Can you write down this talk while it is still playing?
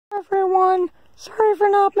everyone. Sorry for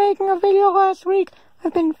not making a video last week.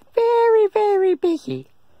 I've been very busy.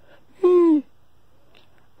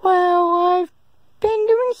 Well, I've been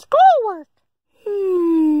doing schoolwork.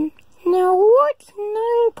 Now what's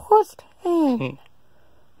 9 plus 10?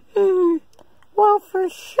 Well, for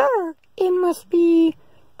sure, it must be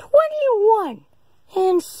 21.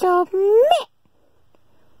 And submit.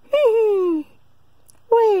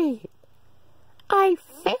 Wait. I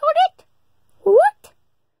failed it? What?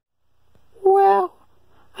 Well,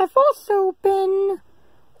 I've also been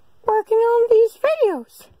working on these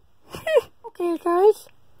videos. Okay, guys.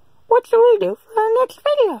 What should we do for our next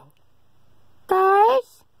video?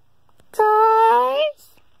 Guys?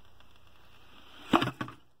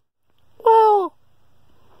 Well,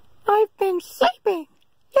 I've been sleeping.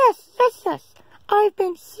 Yes. I've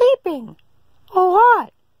been sleeping a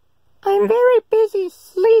lot. I'm very busy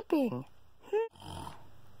sleeping.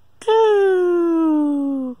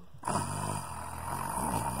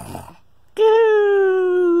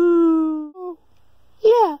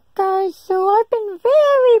 Yeah, guys, so I've been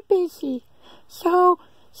very busy. So,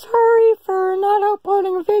 sorry for not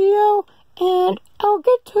uploading a video, and I'll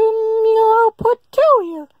get to, I'll put 2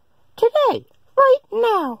 here. Today. Right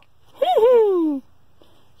now.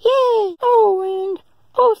 Yay! Oh, and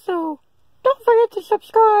also, don't forget to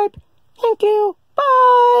subscribe. Thank you.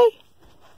 Bye!